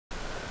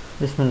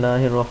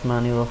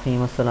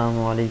Bismillahirrahmanirrahim.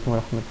 Assalamu alaikum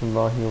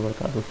warahmatullahi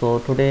wabarakatuh. So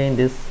today in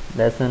this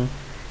lesson,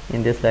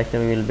 in this lecture,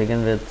 we will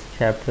begin with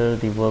chapter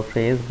the verb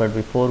phrase. But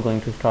before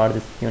going to start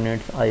this unit,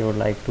 I would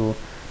like to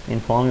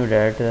inform you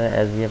that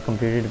as we have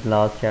completed the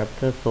last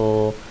chapter,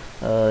 so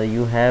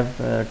you have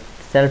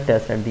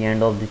self-test at the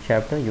end of the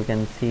chapter. You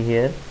can see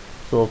here.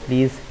 So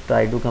please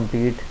try to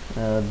complete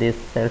this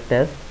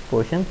self-test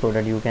portion so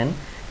that you can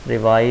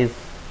revise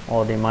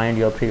or remind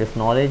your previous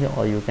knowledge,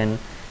 or you can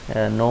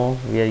know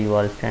where you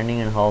are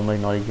standing and how much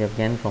knowledge you have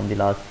gained from the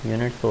last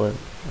unit. So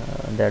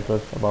that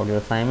was about your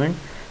assignment.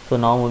 So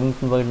now moving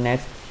to the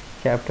next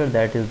chapter,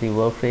 that is the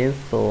verb phrase.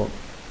 So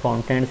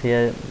contents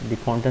here, the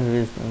contents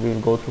we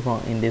will go through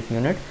in this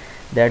unit,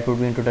 that would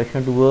be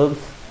introduction to verbs,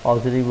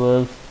 auxiliary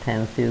verbs,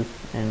 tenses,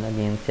 and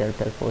again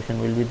self-test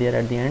portion will be there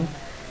at the end.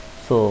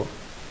 So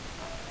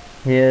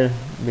here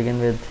begin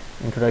with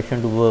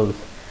introduction to verbs.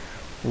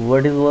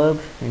 What is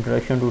verbs?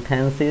 Introduction to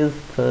tenses,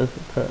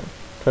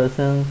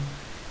 persons,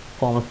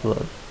 forms,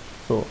 verbs.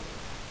 So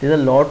there's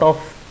a lot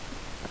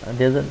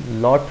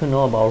to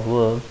know about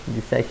verbs.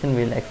 This section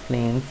will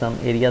explain some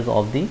areas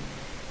of the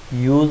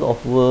use of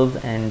verbs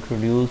and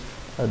introduce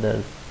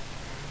others,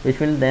 which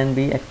will then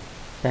be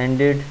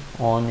expanded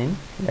on in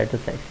later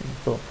section.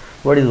 So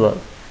what is verb?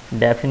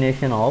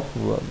 Definition of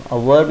verb. A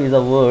verb is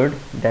a word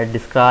that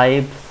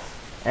describes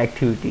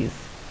activities.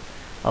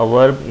 A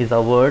verb is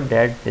a word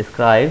that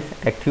describes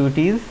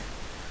activities,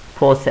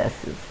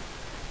 processes,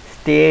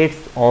 states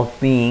of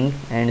being,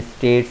 and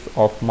states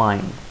of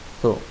mind.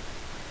 So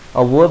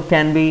a verb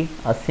can be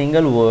a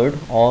single word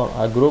or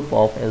a group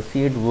of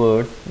associated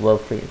words,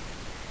 verb phrase.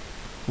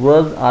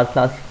 Verbs are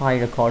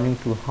classified according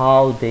to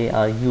how they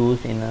are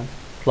used in a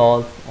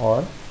clause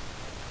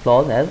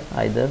as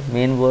either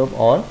main verb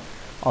or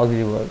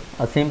auxiliary verb.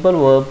 A simple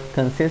verb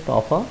consists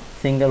of a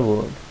single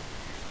word.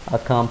 A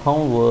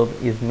compound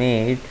verb is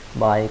made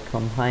by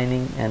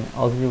combining an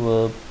auxiliary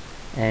verb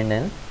and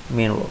a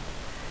main verb.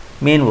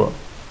 Main verb.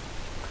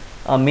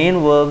 A main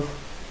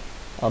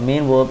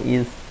verb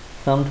is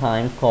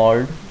sometimes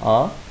called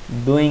a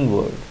doing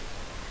word.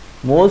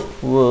 Most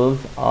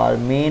verbs are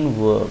main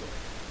verbs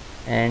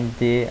and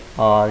they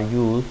are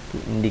used to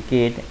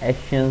indicate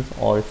actions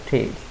or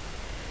states.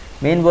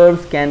 Main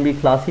verbs can be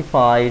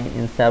classified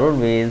in several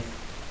ways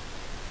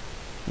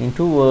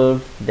into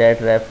verbs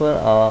that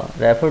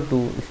refer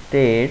to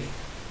states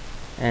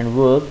and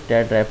verbs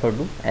that refer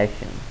to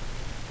actions.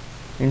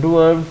 Into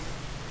verbs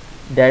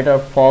that are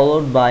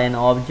followed by an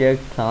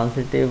object,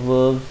 transitive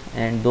verbs,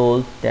 and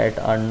those that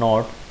are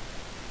not,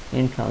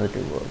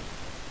 intransitive verbs.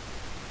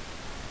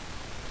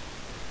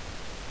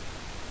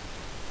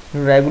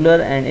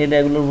 Regular and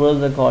irregular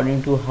verbs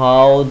according to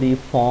how the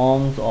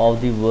forms of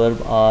the verb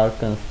are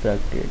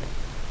constructed.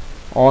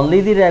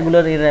 Only the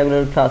regular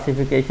irregular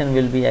classification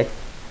will be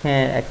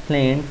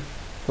explained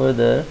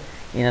further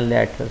in a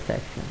later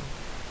section.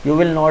 You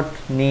will not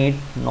need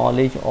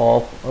knowledge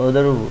of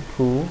other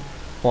two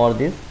for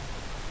this.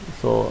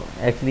 So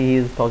actually he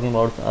is talking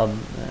about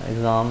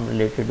exam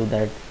related to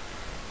that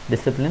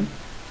discipline.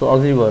 So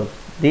auxiliary verbs.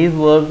 These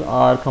verbs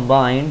are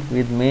combined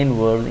with main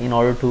verbs in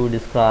order to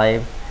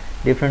describe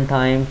different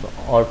times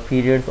or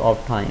periods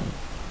of time,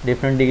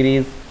 different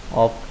degrees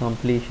of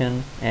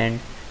completion, and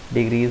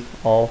degrees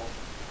of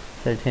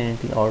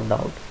certainty or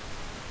doubt.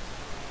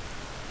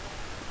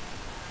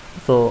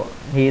 So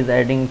he is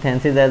adding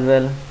tenses as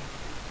well,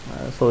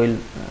 so we'll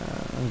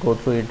go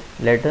through it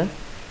later.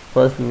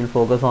 First we will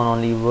focus on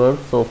only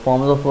verbs. So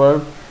forms of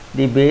verb.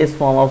 The base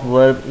form of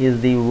verb is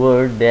the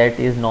word that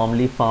is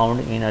normally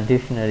found in a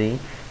dictionary.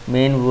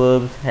 Main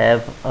verbs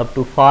have up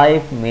to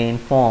 5 main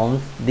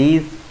forms.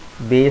 These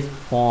base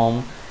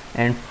form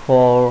and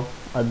 4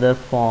 other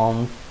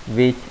forms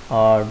which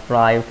are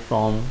derived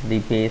from the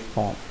base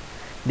form.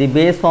 The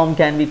base form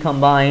can be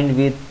combined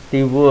with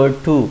the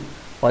word to.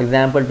 For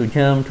example, to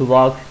jump, to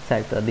walk,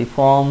 etc. The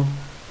form,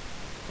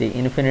 the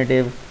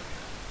infinitive.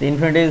 The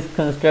infinitive is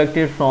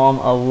constructed from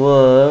a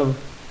verb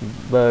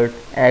but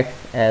acts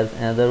as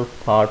another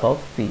part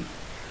of speech.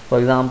 For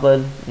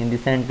example, in the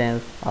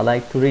sentence, I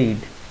like to read,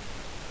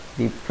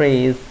 the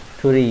phrase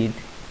to read,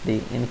 the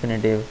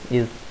infinitive,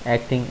 is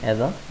acting as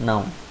a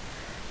noun.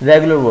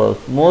 Regular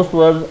verbs. Most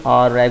verbs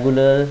are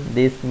regular.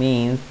 This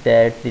means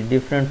that the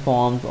different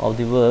forms of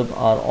the verb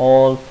are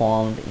all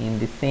formed in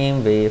the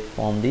same way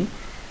from the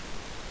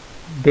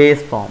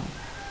base form.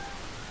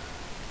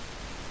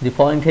 The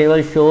following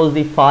table shows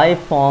the 5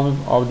 forms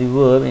of the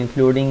verb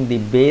including the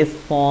base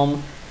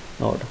form.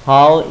 Note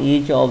how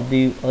each of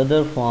the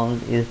other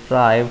forms is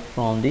derived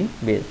from the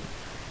base.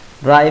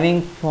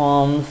 Deriving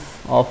forms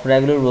of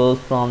regular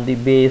verbs from the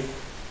base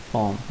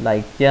form,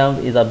 like jump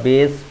is a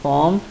base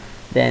form,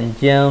 then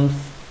jumps,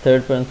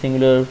 third person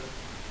singular,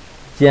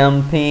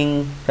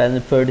 jumping,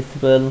 present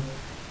participle,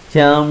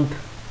 jumped,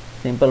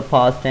 simple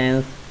past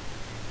tense,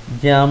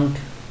 jumped,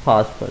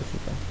 past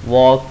participle,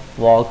 walk,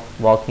 walks,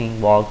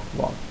 walking, walked,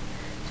 walked.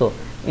 So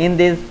in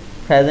this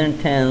present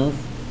tense,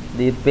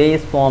 the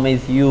base form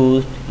is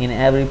used in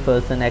every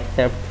person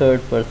except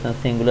third person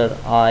singular.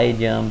 I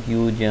jump,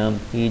 you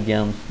jump, he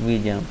jumps, we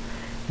jump.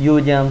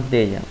 You jumped,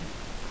 they jumped.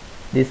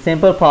 The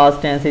simple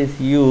past tense is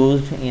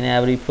used in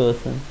every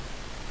person.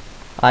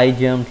 I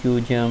jumped,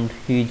 you jumped,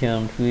 he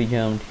jumped, we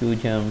jumped, you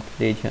jumped,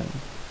 they jumped.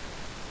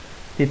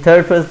 The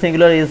third person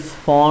singular is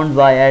formed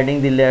by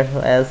adding the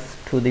letter s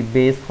to the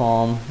base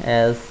form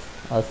as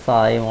a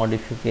psi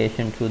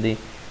modification to the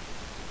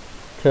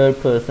third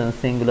person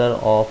singular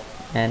of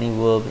any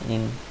verb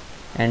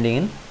ending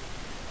in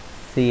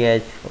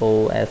ch,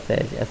 o, sh,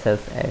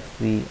 ss, x,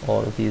 z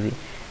or zz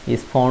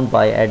is formed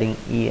by adding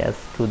es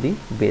to the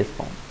base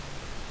form.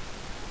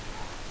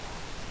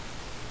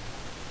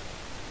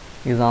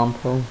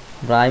 Example: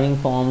 driving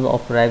forms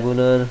of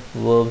regular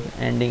verbs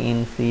ending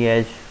in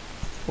ch,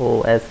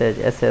 o, sh,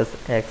 ss,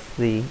 x,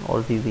 z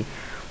or zz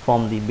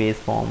form the base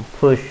form.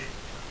 Push,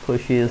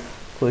 pushes,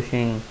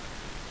 pushing,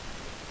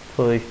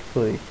 pushed,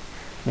 pushed.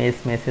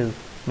 Mace, maces,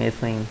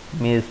 macing,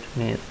 maced,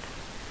 maced.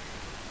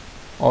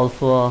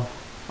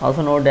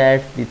 Also note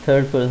that the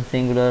third person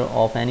singular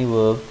of any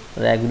verb,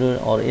 regular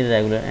or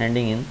irregular,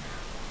 ending in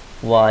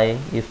y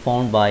is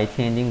formed by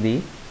changing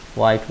the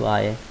y to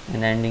I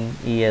and ending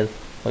es.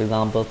 For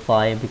example,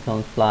 fly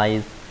becomes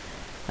flies.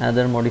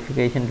 Another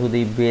modification to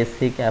the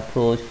basic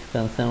approach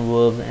concerns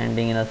verbs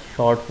ending in a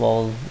short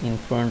vowel in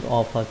front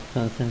of a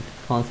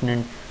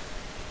consonant.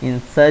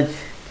 In such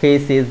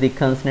cases, the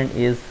consonant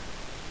is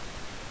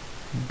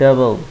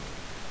double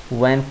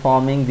when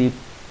forming the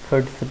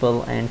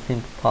participle and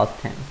simple past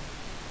tense.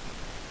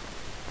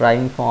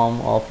 Driving form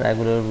of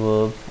regular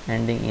verbs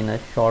ending in a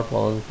short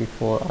vowel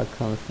before a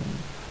consonant.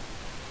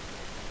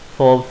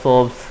 Sob,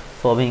 sobs,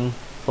 sobbing,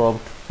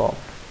 sobbed, sobbed.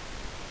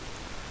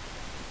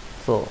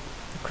 So,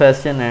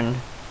 question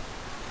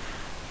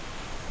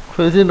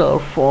are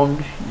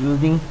formed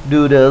using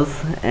do does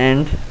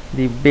and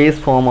the base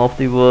form of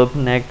the verb,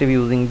 negative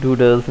using do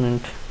does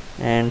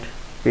and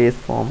base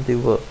form the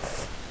verb.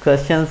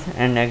 Questions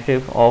and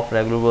negative of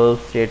regular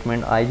verbs.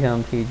 Statement: I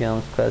jump, he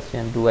jumps.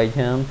 Question: do I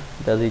jump,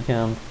 does he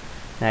jump?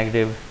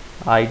 Negative: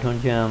 I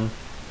don't jump,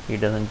 he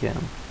doesn't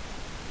jump.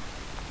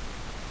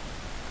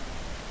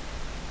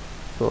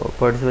 So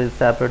participle is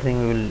separate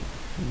thing, we will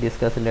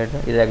discuss it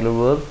later. Irregular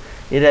verbs.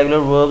 Irregular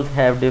verbs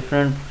have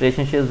different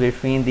relationships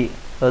between the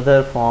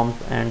other forms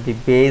and the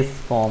base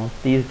form.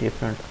 These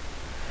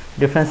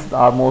differences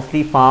are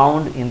mostly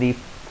found in the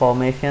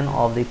formation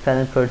of the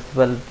present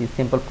participle, the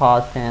simple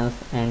past tense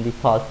and the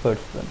past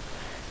participle.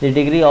 The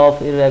degree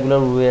of irregular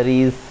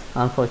varies.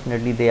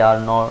 Unfortunately, there are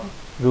no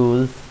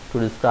rules to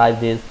describe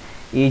this.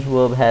 Each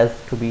verb has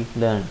to be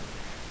learned.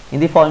 In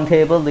the following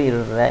table, the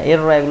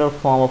irregular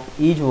form of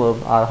each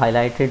verb are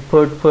highlighted: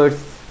 put,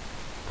 puts,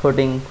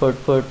 putting,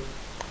 put,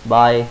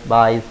 buy,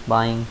 buys,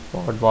 buying,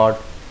 bought,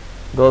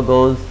 go,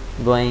 goes,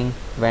 going,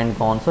 went,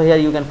 gone. So here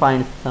you can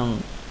find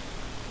some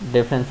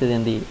differences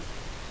in the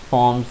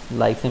forms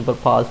like simple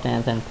past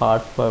tense and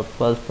past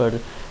participle.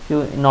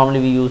 Normally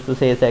we used to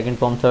say second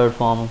form, third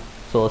form.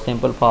 So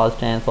simple past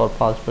tense or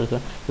past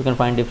participle, you can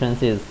find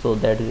differences. So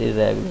that is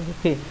irregular.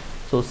 Okay.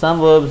 So some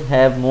verbs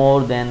have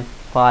more than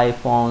 5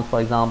 forms.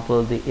 For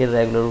example, the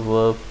irregular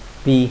verb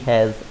be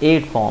has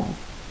 8 forms.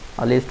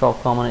 A list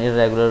of common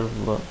irregular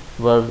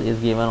verbs is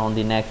given on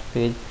the next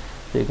page.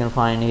 So you can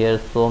find here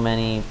so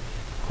many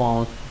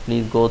forms.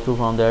 Please go through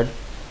from that.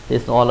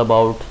 It's all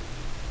about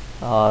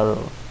our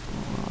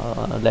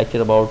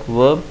lecture about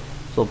verb.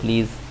 So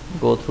please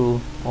go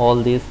through all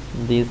these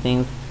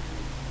things.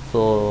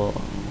 So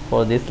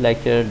for this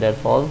lecture,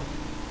 that's all.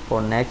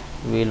 For next,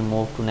 we'll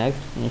move to next,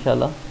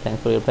 inshallah.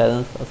 Thanks for your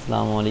presence.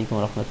 Assalamu alaikum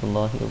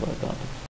warahmatullahi wabarakatuh.